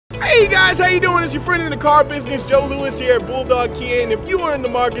Hey guys, how you doing? It's your friend in the car business, Joe Lewis here at Bulldog Kia, and if you are in the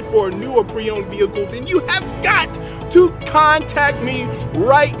market for a new or pre-owned vehicle, then you have got to contact me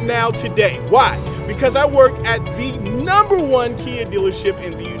right now today. Why? Because I work at the #1 Kia dealership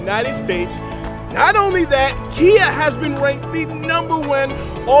in the United States. Not only that, Kia has been ranked the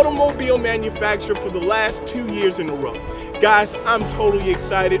 #1 automobile manufacturer for the last 2 years in a row. Guys, I'm totally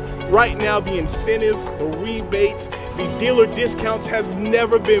excited. Right now, the incentives, the rebates, the dealer discounts has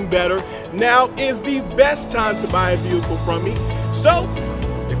never been better. Now is the best time to buy a vehicle from me. So,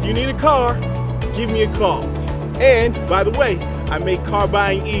 if you need a car, give me a call. And, by the way, I make car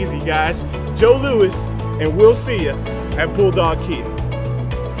buying easy, guys. Joe Lewis, and we'll see you at Bulldog Kia.